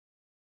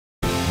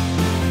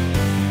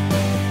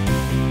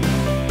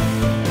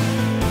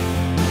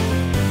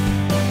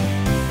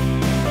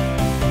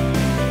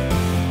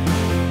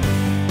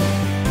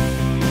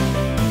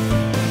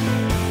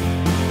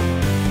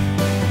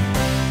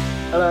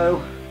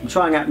I'm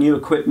trying out new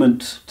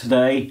equipment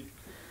today.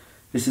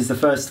 This is the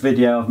first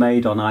video I've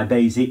made on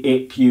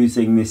iBasic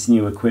using this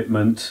new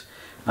equipment,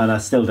 and I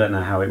still don't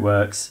know how it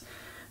works.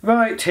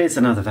 Right, here's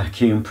another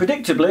vacuum.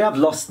 Predictably, I've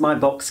lost my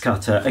box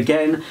cutter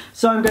again,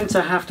 so I'm going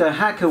to have to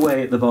hack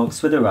away at the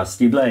box with a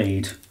rusty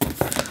blade.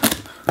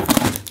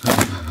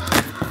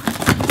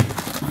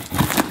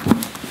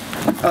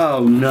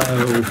 Oh no!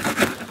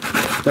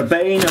 The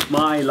bane of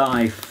my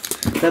life.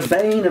 The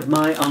bane of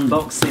my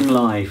unboxing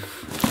life.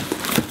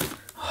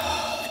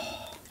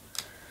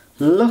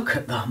 Look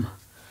at them.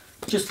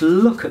 Just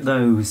look at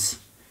those.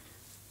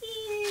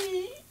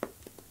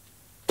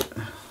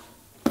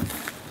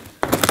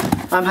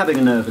 I'm having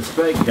a nervous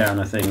breakdown,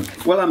 I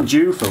think. Well, I'm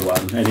due for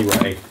one,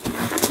 anyway.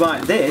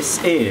 Right,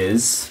 this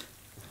is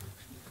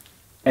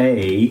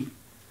a...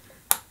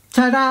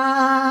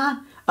 ta-da!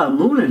 A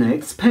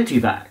Moulinex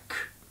Petivac.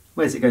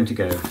 Where's it going to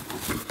go?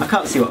 I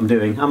can't see what I'm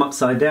doing. I'm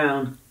upside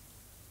down.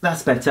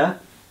 That's better.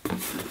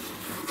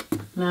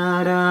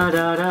 La da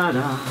da da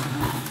da.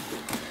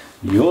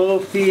 You'll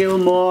feel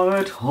more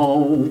at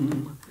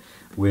home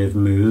with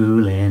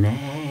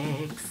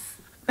Moulinex.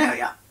 There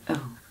we are.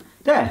 Oh,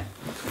 there.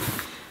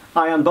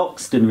 I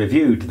unboxed and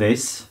reviewed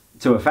this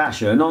to a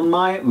fashion on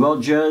my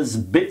Roger's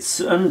Bits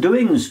and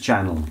Doings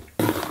channel.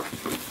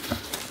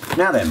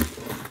 Now then,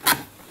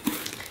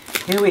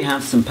 here we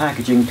have some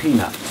packaging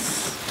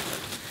peanuts.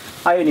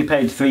 I only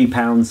paid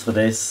 £3 for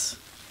this,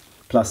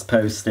 plus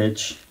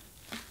postage.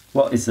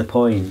 What is the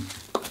point?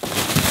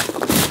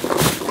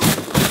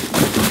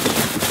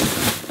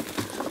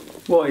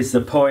 What is the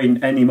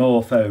point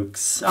anymore,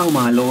 folks? Oh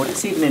my lord,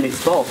 it's even in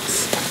its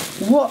box.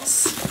 What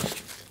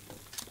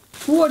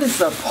is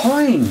the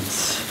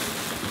point?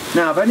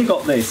 Now, I've only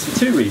got this for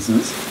two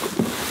reasons.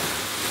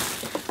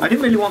 I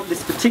didn't really want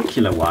this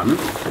particular one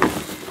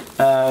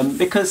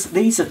because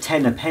these are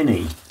 10 a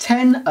penny.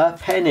 10 a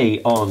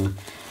penny on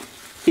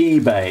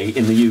eBay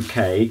in the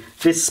UK,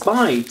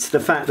 despite the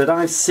fact that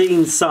I've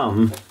seen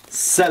some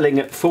selling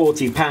at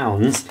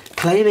 £40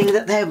 claiming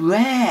that they're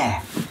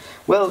rare.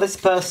 Well, this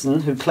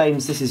person who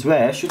claims this is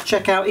rare should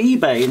check out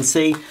eBay and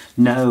see,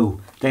 no,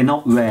 they're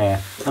not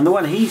rare. And the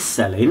one he's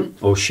selling,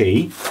 or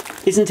she,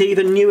 isn't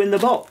even new in the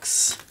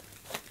box.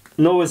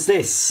 Nor is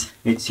this.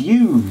 It's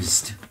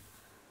used.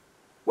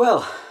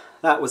 Well,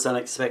 that was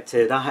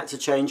unexpected. I had to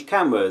change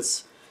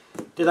cameras.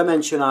 Did I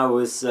mention I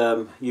was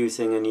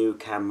using a new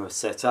camera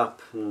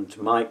setup and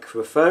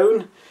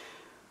microphone?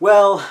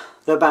 Well,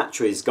 the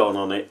battery's gone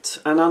on it,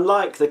 and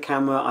unlike the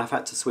camera I've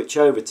had to switch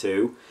over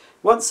to,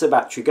 once the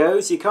battery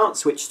goes, you can't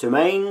switch to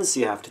mains,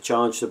 you have to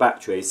charge the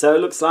battery. So it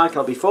looks like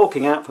I'll be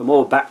forking out for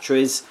more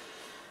batteries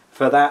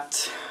for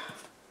that.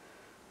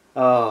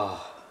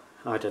 Oh,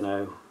 I don't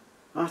know.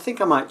 I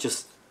think I might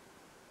just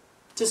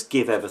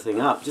give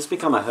everything up, just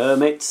become a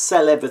hermit,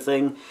 sell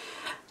everything,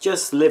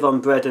 just live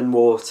on bread and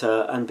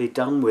water and be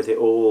done with it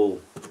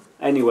all.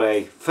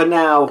 Anyway, for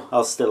now,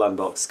 I'll still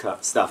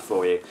unbox stuff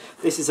for you.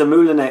 This is a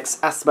Moulinex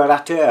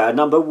aspirateur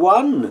number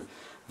 1.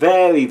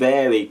 Very,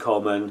 very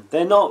common.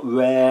 They're not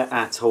rare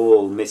at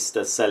all,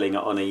 Mr. Selling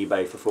it on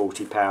eBay for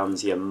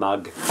 £40, you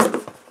mug.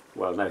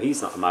 Well, no,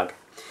 he's not a mug.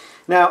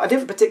 Now, I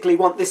didn't particularly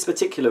want this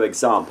particular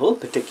example,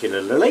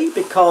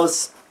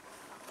 because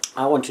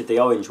I wanted the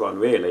orange one,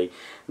 really.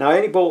 Now, I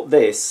only bought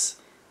this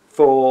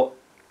for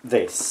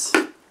this.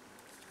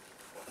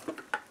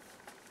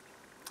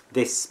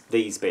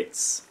 These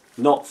bits,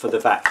 not for the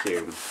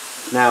vacuum.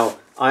 Now,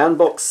 I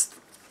unboxed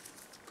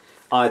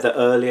either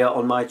earlier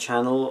on my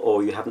channel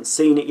or you haven't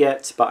seen it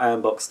yet, but I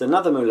unboxed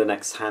another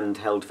Moulinex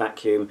handheld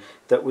vacuum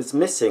that was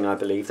missing, I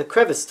believe, the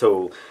crevice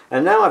tool.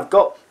 And now I've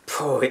got,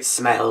 oh, it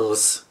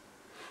smells.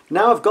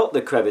 Now I've got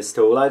the crevice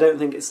tool, I don't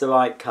think it's the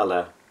right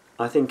colour.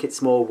 I think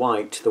it's more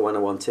white, the one I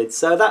wanted,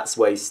 so that's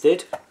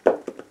wasted.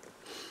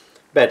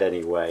 But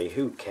anyway,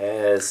 who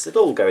cares?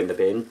 It'll all go in the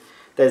bin.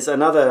 There's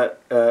another,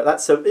 they're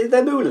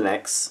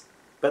Moulinex,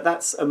 but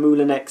that's a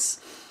Moulinex,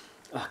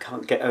 I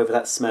can't get over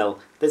that smell.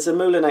 There's a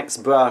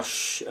Moulinex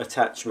brush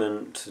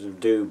attachment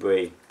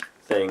doobry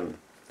thing.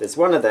 There's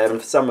one of them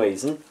for some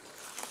reason.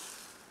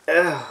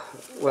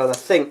 Well, I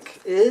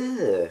think,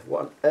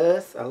 what on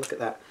earth? Oh, look at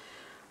that.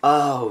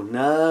 Oh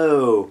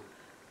no.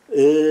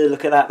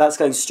 Look at that, that's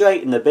going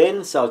straight in the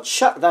bin, so I'll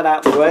chuck that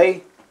out the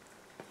way.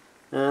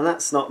 And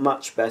that's not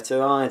much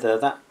better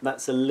either.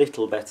 That's a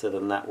little better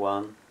than that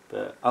one,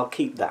 but I'll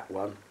keep that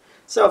one.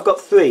 So I've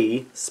got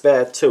 3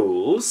 spare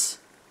tools,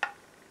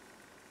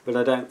 but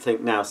I don't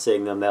think now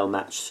seeing them they'll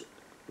match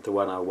the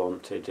one I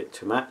wanted it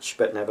to match,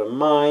 but never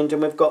mind.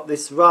 And we've got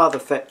this rather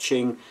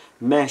fetching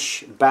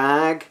mesh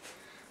bag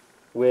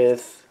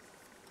with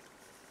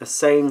a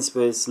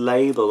Sainsbury's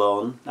label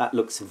on. That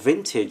looks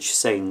vintage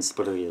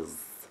Sainsbury's.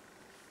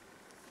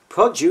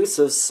 Produce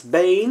of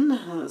Spain.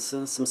 That's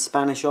some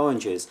Spanish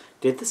oranges.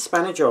 Did the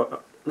Spanish no,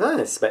 I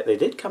expect they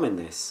did come in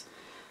this.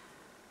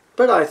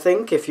 But I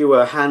think if you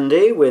were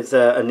handy with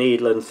a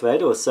needle and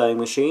thread or a sewing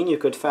machine, you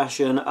could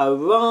fashion a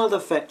rather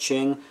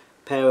fetching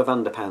pair of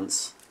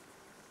underpants.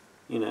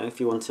 You know, if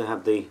you want to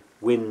have the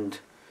wind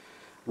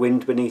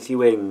beneath your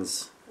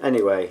wings.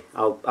 Anyway,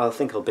 I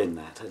think I'll bin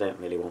that. I don't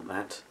really want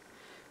that.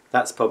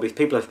 That's probably,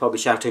 people are probably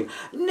shouting,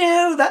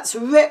 no, that's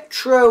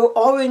retro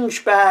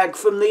orange bag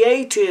from the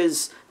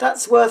 80s.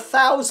 That's worth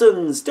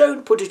thousands.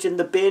 Don't put it in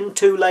the bin.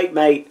 Too late,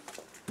 mate.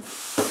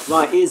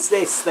 Right, is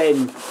this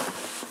then?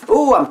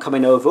 Oh, I'm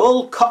coming over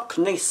all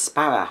Cockney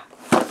Sparrow.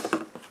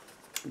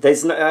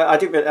 There's no, I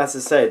didn't, as I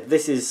said,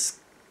 this is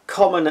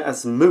common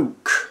as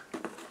mook.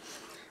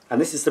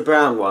 And this is the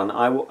brown one.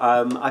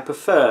 I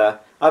prefer,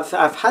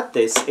 I've had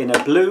this in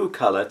a blue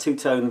colour,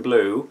 two-tone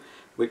blue,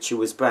 which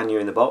was brand new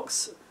in the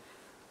box.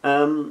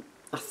 I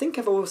think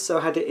I've also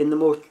had it in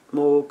the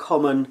more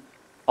common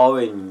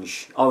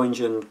orange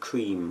and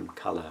cream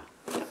colour.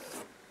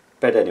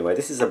 But anyway,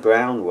 this is a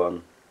brown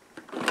one.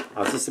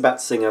 I was just about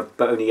to sing a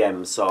Boney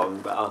M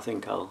song, but I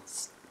think I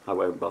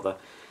won't bother.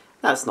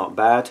 That's not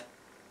bad.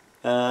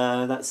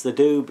 That's the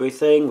Dewberry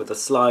thing with the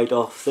slide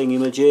off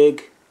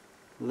thingy-majig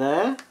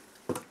there.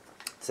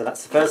 So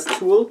that's the first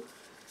tool.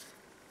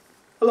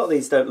 A lot of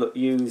these don't look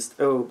used.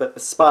 Oh, but the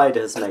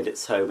spider has made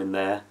its home in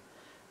there.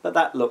 But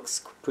that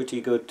looks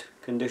pretty good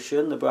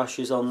condition. The brush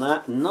is on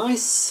that.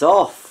 Nice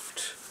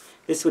soft.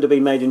 This would have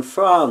been made in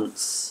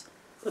France.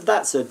 But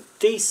that's a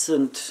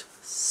decent,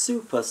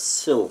 super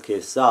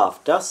silky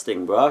soft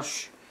dusting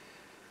brush.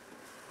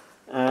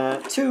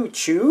 2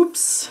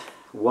 tubes.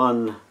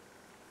 One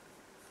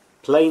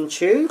plain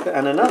tube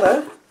and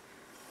another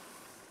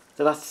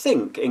that I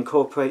think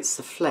incorporates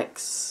the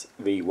flex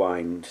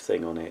rewind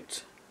thing on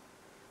it.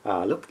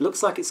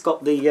 Looks like it's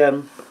got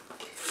the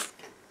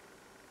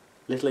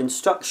little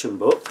instruction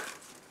book.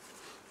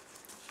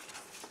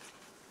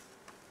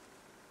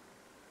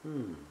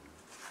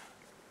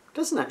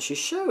 Doesn't actually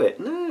show it.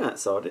 No,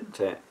 that's odd, isn't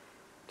it?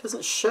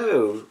 Doesn't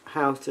show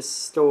how to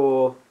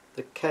store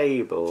the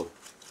cable.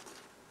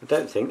 I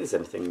don't think there's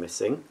anything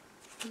missing.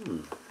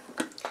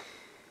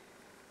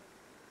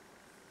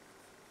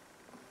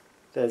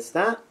 There's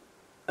that.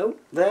 Oh,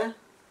 there.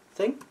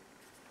 Thing.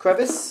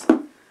 Crevice.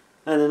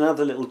 And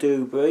another little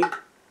Dewberry.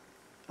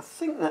 I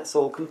think that's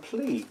all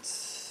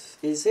complete.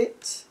 Is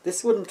it?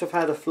 This wouldn't have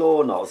had a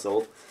floor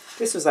nozzle.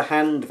 This was a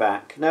hand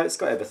vac. No, it's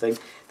got everything.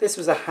 This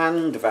was a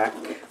hand vac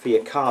for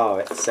your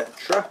car,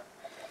 etc.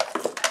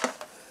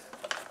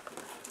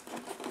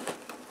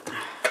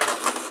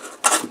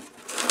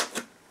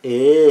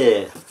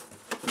 Ew.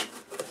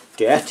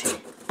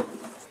 Dirty.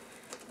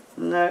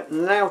 Now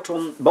out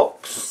on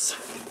box.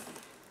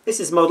 This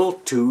is model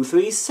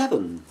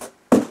 237.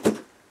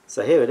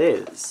 So here it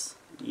is.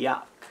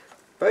 Yuck.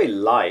 Very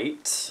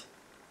light.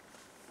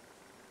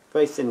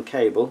 Very thin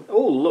cable.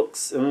 Oh,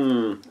 looks...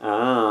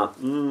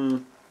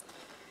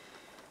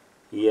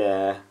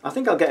 Yeah. I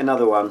think I'll get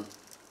another one.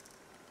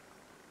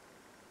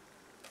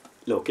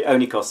 Look, it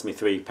only cost me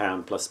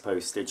 £3 plus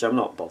postage. I'm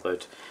not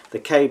bothered. The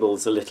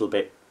cable's a little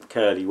bit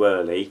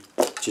curly-whirly,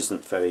 which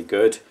isn't very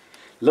good.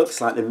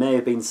 Looks like there may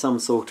have been some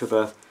sort of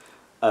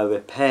a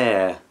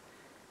repair.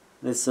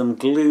 There's some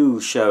glue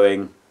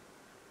showing.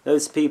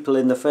 Those people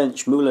in the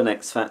French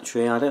Moulinex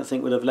factory, I don't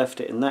think would have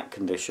left it in that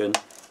condition.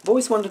 I've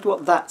always wondered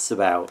what that's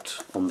about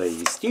on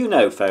these. Do you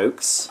know,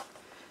 folks?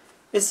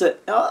 Are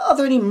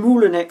there any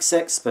Moulinex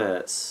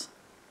experts?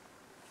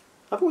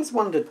 I've always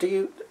wondered, do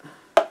you...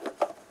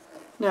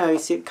 No, you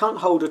see, it can't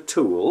hold a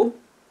tool.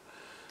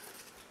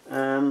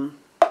 Oh,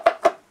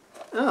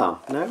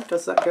 no,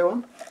 does that go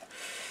on?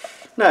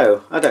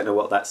 No, I don't know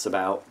what that's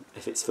about,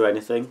 if it's for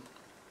anything.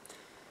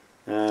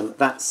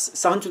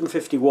 It's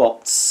 150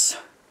 watts.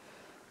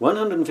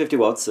 150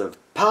 watts of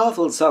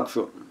powerful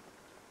suction.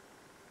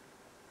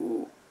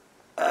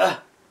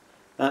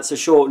 That's a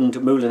shortened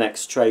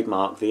Moulinex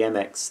trademark, the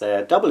MX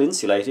there. Double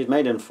insulated,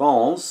 made in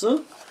France.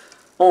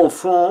 En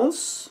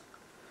France.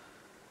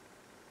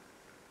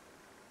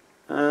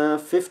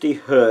 50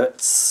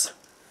 hertz.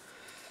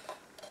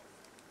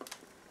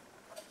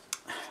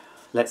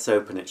 Let's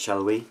open it,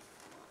 shall we?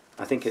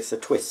 I think it's a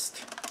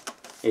twist.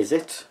 Is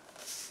it?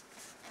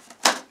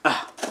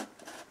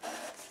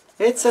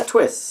 It's a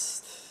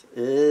twist.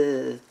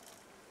 There.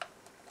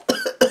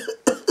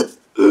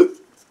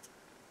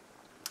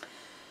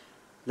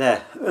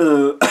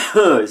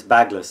 It's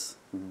bagless.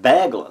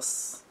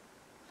 Bagless.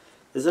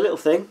 There's a little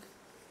thing.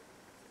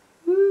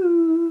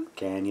 Ooh,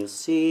 can you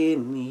see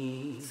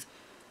me?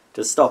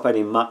 To stop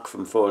any muck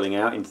from falling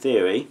out, in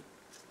theory.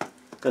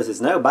 Because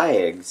there's no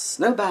bags.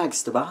 No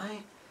bags to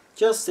buy.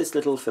 Just this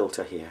little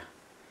filter here.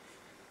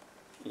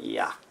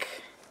 Yuck.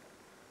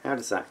 How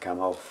does that come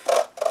off?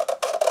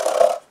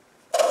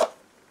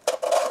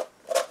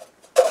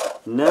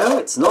 No,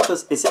 it's not a...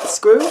 Is it a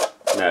screw?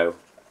 No.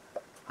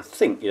 I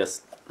think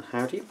just...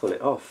 How do you pull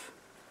it off?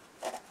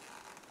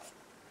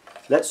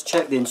 Let's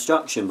check the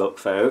instruction book,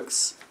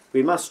 folks.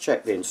 We must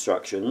check the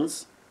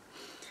instructions.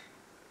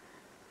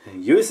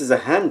 Use as a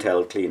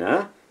handheld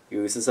cleaner.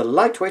 Use as a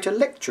lightweight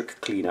electric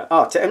cleaner.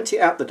 To empty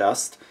out the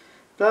dust.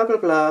 Blah, blah,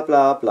 blah,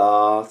 blah,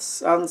 blah.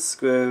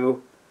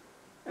 Unscrew.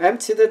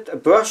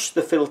 Brush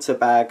the filter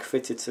bag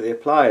fitted to the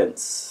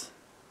appliance.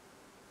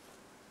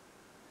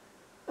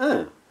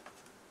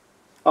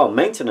 Oh,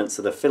 maintenance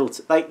of the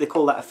filter. They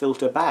call that a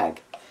filter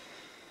bag.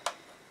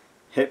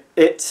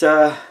 It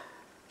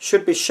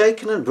should be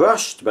shaken and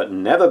brushed, but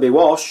never be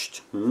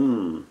washed.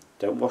 Don't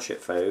wash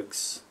it,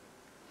 folks.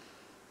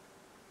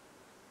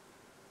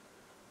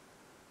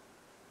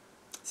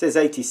 It says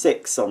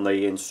 86 on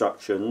the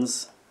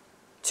instructions.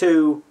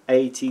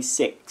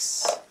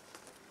 286.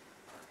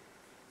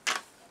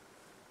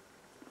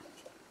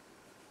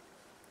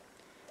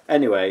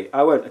 Anyway,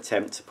 I won't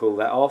attempt to pull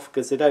that off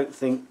because I don't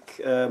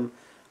think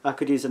I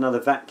could use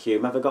another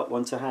vacuum. Have I got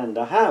one to hand?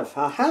 I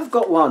have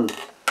got one.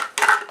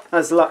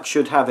 As luck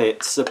should have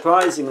it,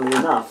 surprisingly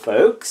enough,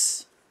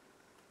 folks.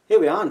 Here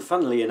we are, and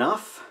funnily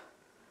enough,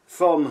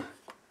 from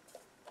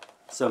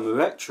some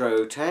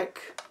retro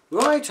tech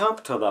right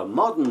up to the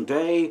modern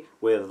day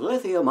with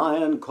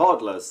lithium-ion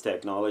cordless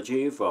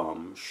technology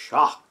from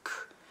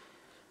Shock.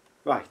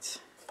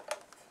 Right.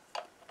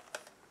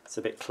 It's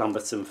a bit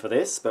cumbersome for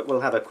this, but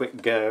we'll have a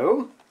quick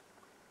go.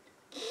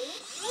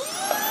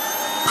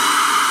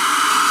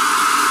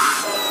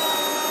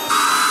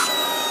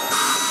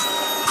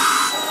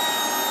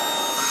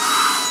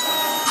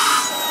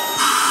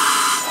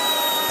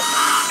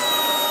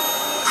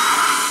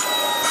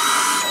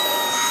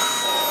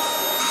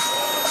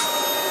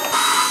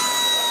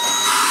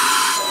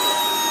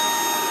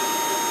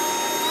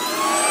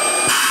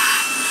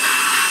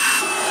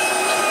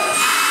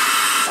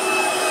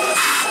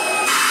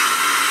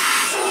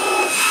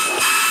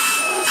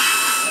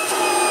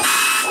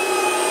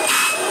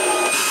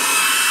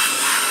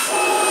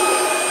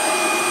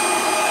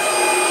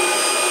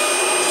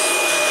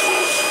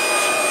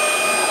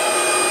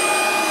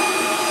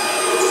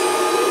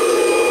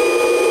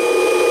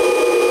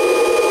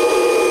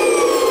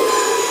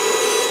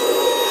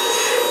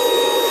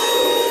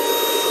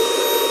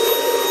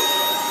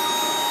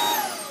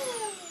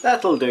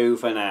 That'll do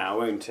for now,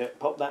 won't it?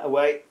 Pop that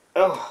away.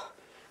 Oh,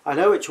 I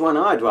know which one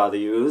I'd rather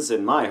use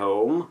in my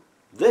home.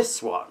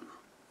 This one.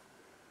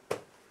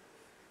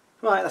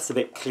 Right, that's a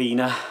bit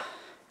cleaner.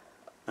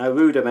 A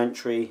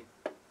rudimentary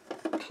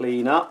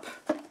clean up.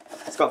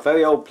 It's got a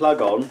very old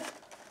plug on.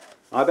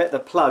 I bet the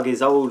plug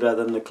is older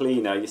than the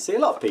cleaner. You see, a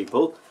lot of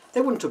people,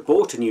 they wouldn't have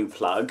bought a new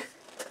plug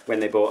when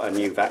they bought a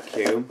new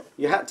vacuum.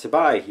 You had to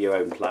buy your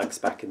own plugs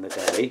back in the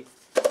day.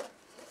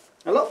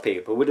 A lot of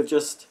people would have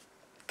just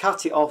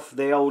cut it off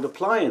the old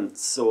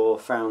appliance or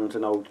found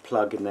an old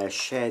plug in their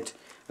shed,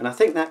 and I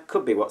think that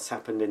could be what's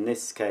happened in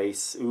this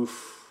case.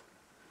 Oof,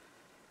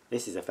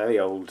 this is a very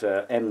old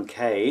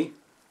MK.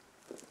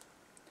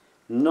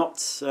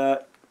 Not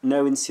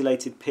no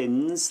insulated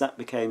pins. That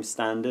became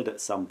standard at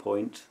some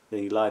point.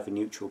 The live and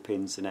neutral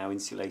pins are now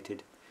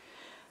insulated.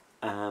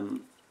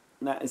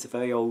 That is a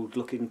very old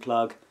looking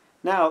plug.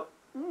 Now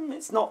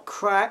it's not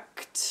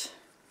cracked.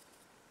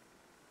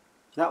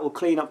 That will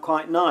clean up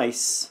quite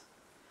nice.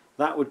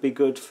 That would be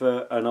good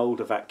for an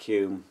older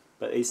vacuum,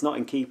 but it's not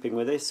in keeping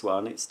with this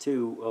one. It's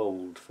too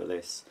old for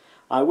this.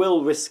 I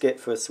will risk it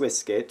for a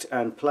Swisskit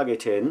and plug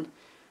it in.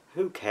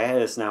 Who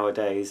cares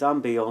nowadays?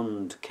 I'm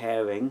beyond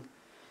caring.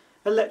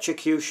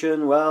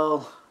 Electrocution,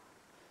 well,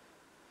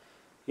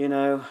 you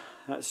know,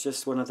 that's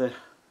just one of the,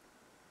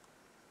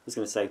 I was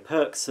going to say,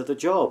 perks of the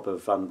job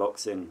of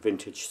unboxing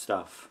vintage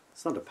stuff.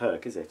 It's not a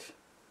perk, is it?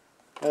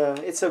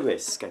 It's a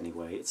risk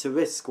anyway. It's a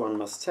risk one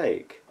must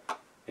take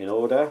in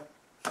order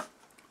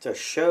to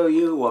show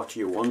you what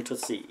you want to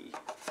see.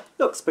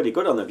 Looks pretty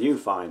good on the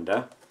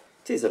viewfinder.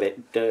 It is a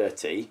bit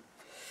dirty.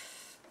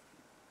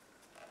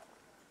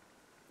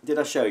 Did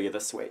I show you the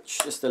switch?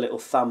 Just a little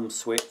thumb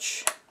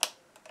switch.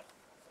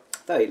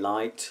 Very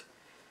light.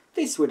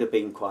 This would have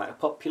been quite a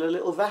popular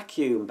little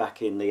vacuum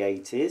back in the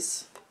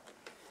 80s.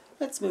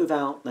 Let's move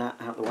that out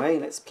of the way.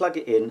 Let's plug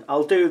it in.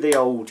 I'll do the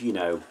old, you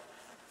know,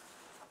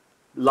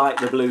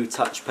 light the blue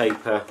touch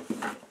paper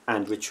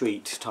and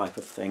retreat type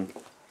of thing.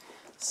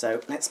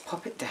 So let's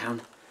pop it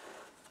down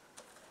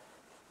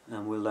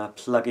and we'll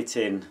plug it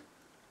in.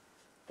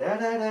 Da,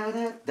 da, da,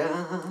 da,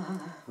 da.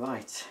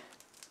 Right.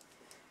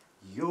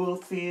 You'll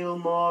feel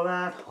more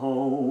at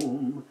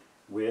home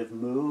with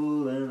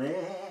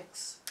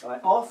Moulinex.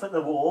 Right, off at the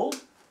wall,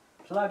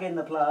 plug in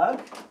the plug.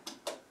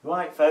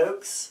 Right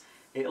folks,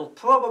 it'll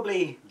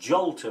probably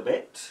jolt a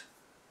bit.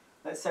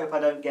 Let's hope I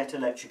don't get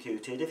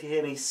electrocuted. If you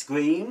hear me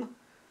scream,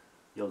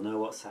 you'll know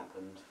what's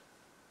happened.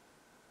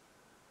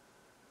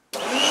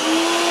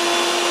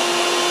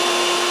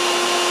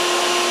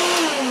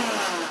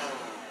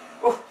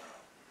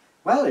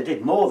 Well, it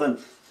did more than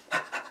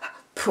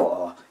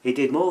it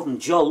did more than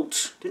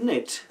jolt, didn't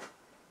it?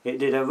 It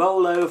did a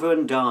roll over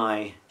and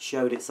die,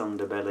 showed its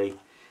underbelly.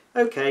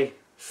 Okay.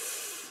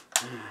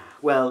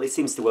 Well, it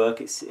seems to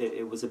work.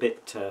 It was a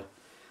bit,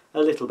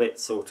 a little bit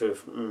sort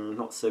of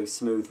not so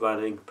smooth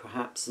running,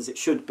 perhaps as it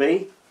should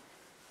be.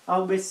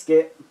 I'll risk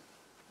it.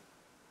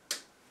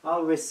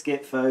 I'll risk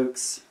it,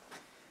 folks.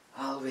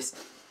 I'll risk.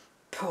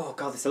 Oh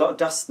God, there's a lot of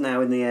dust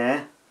now in the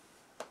air.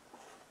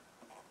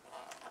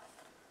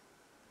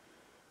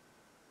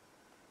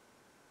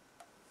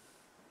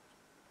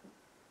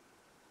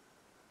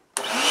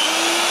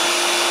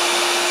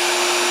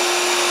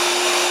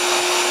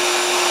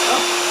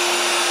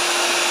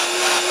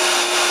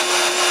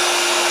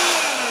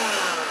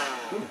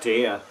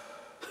 Dear.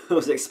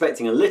 was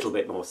expecting a little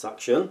bit more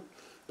suction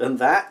than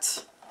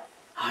that.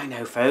 I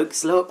know,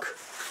 folks, look.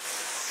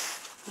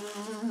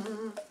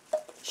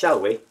 Shall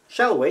we?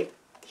 Shall we?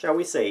 Shall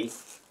we see?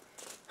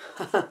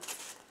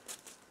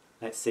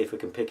 Let's see if we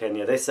can pick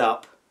any of this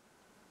up.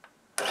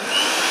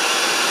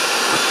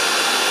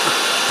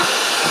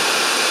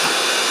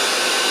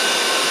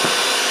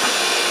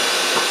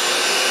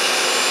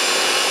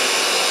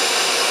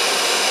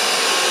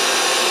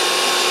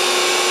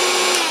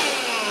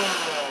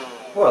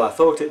 Well, I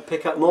thought it'd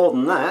pick up more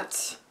than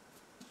that.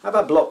 Have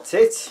I blocked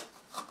it?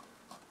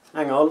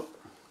 Hang on.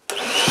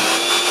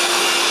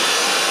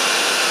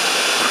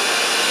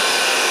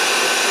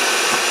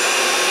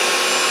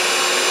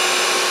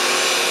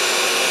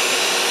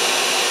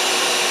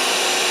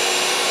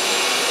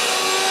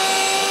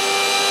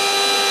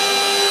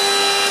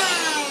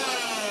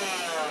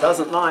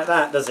 Doesn't like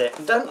that, does it?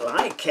 Don't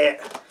like it.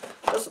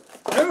 Doesn't.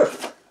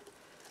 Ugh.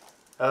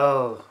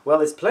 Oh, well,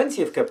 there's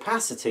plenty of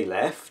capacity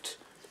left,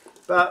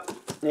 but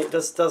it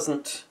just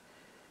doesn't.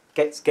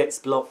 Gets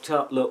blocked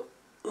up. Look.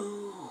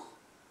 Oh,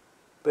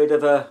 bit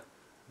of a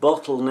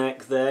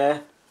bottleneck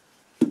there.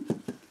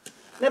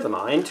 Never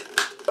mind.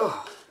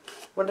 Oh,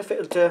 wonder if it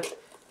would.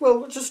 Well,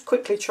 we'll just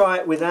quickly try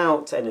it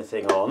without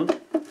anything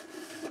on,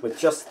 with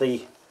just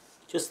the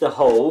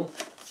hole.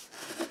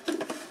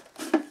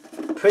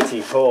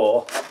 Pretty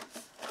poor.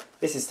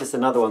 This is just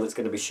another one that's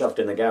going to be shoved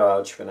in the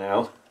garage for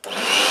now.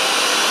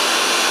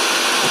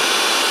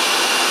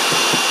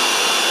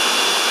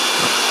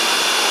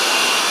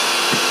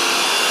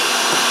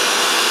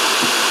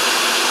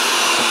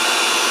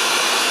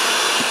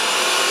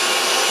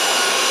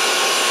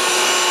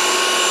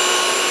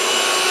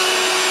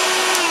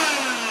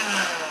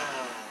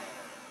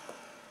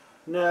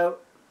 No.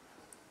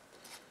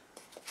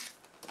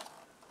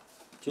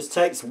 Just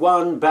takes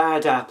one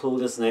bad apple,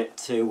 doesn't it,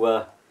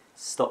 to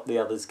stop the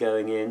others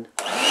going in.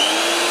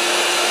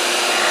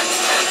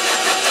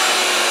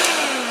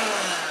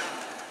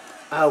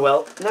 Oh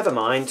well, never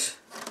mind.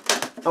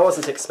 I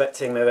wasn't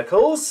expecting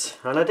miracles,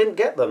 and I didn't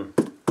get them.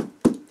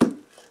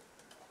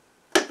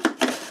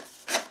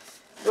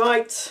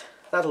 Right,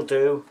 that'll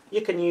do.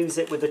 You can use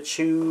it with the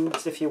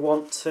tubes if you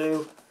want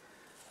to.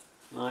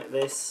 Like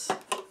this.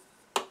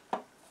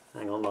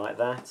 Hang on, like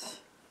that.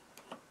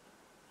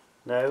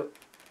 No.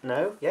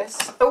 No,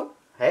 yes. Oh,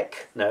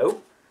 heck,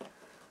 no.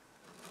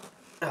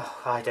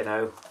 Oh, I don't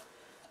know.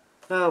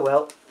 Oh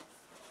well,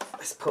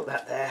 let's put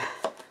that there.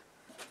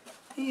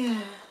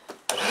 Yeah.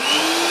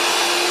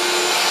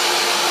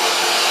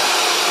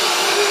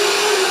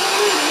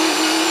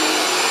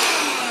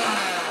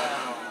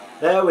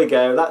 There we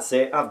go, that's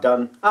it, I'm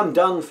done. I'm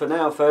done for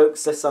now,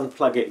 folks. Let's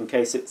unplug it in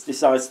case it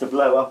decides to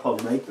blow up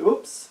on me.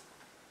 Oops.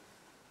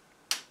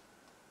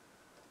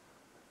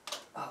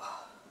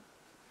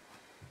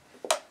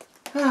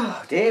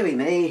 Oh, dearie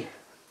me.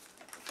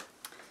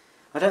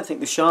 I don't think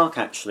the Shark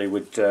actually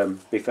would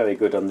be very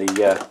good on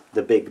the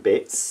big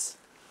bits.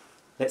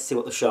 Let's see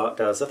what the Shark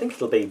does. I think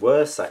it'll be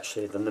worse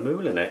actually than the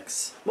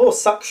Moulinex. More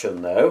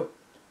suction though.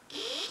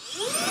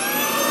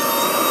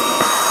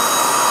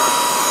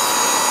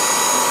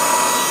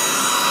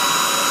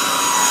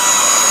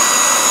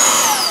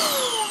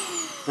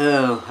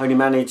 Oh, only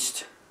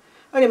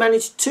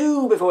managed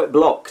 2 before it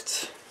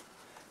blocked.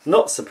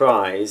 Not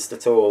surprised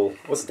at all.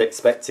 Wasn't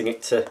expecting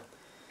it to.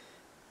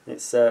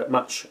 It's a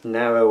much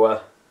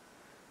narrower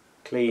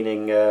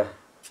cleaning air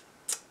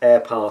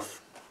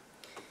path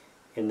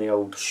in the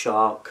old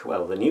Shark,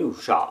 well, the new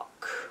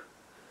Shark.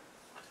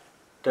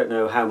 Don't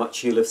know how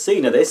much you'll have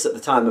seen of this at the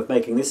time of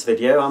making this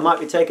video. I might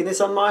be taking this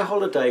on my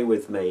holiday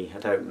with me, I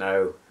don't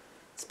know.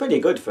 It's pretty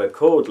good for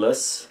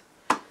cordless,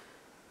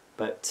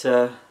 but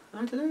I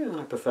don't know,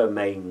 I prefer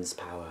mains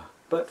power.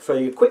 But for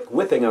your quick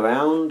whipping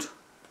around,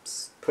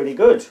 it's pretty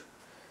good.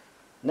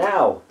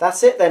 Now,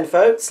 that's it then,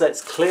 folks. Let's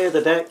clear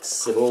the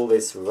decks of all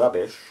this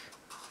rubbish.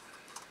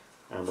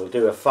 And we'll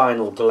do a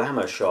final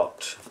glamour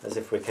shot, as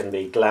if we can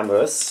be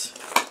glamorous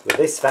with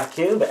this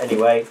vacuum. But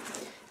anyway,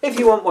 if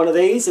you want one of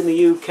these in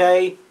the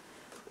UK,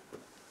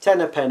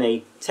 10 a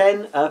penny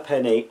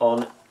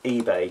on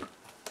eBay.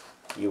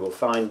 You will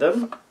find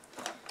them.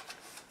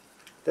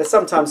 They're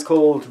sometimes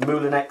called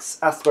Moulinex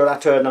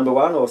Aspirateur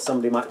 #1, or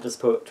somebody might just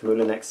put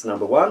Moulinex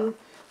 #1.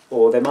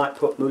 Or they might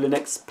put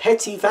Moulinex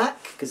Petivac,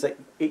 because it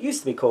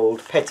used to be called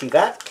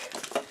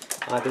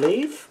Petivac, I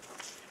believe.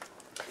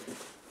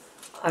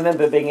 I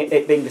remember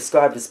it being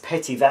described as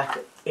Petivac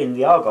in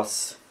the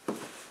Argos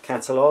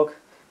catalogue.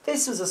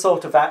 This was a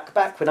sort of vac,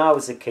 back when I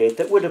was a kid,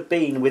 that would have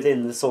been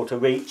within the sort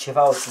of reach if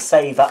I was to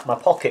save up my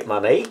pocket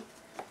money.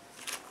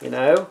 You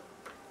know,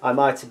 I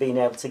might have been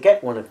able to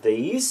get one of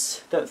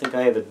these. Don't think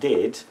I ever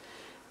did.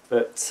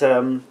 But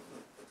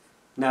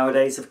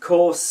nowadays, of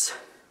course,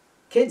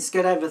 kids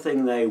get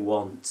everything they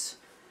want.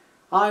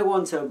 I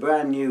want a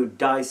brand new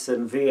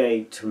Dyson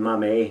V8,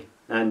 mummy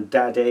and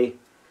daddy.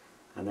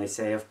 And they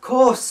say, of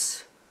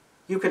course,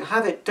 you can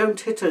have it, don't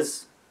hit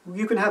us.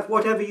 You can have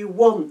whatever you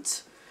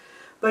want.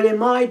 But in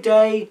my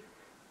day,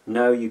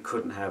 no, you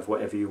couldn't have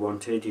whatever you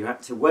wanted. You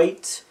had to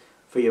wait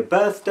for your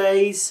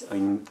birthdays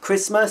and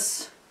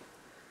Christmas.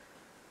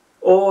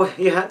 Or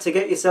you had to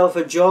get yourself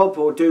a job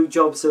or do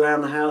jobs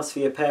around the house for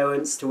your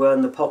parents to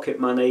earn the pocket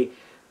money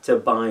to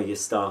buy your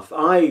stuff.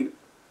 I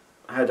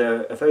had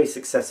a very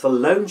successful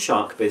loan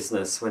shark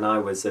business when I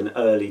was an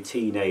early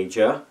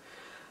teenager.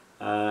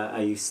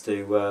 I used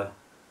to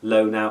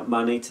loan out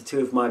money to two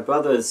of my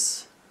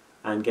brothers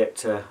and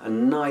get a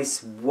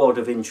nice wad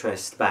of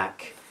interest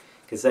back,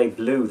 because they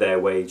blew their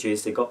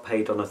wages. They got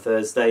paid on a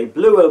Thursday,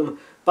 blew them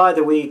by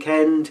the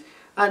weekend,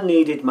 and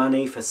needed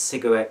money for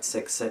cigarettes,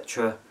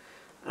 etc.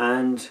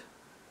 And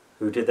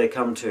who did they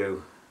come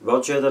to?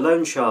 Roger the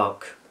loan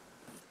shark.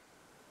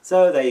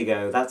 So there you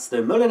go, that's the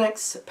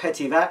Moulinex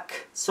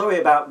Petivac. Sorry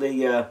about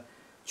the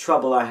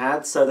trouble I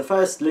had. So the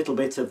first little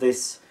bit of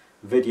this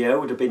video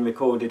would have been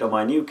recorded on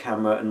my new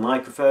camera and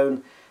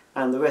microphone,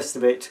 and the rest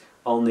of it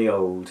on the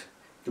old.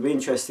 It'll be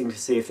interesting to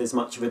see if there's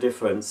much of a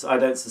difference. I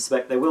don't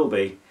suspect there will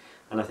be,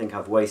 and I think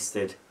I've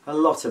wasted a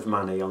lot of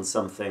money on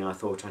something I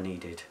thought I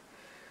needed.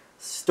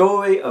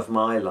 Story of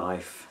my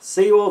life.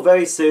 See you all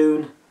very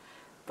soon.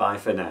 Bye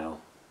for now.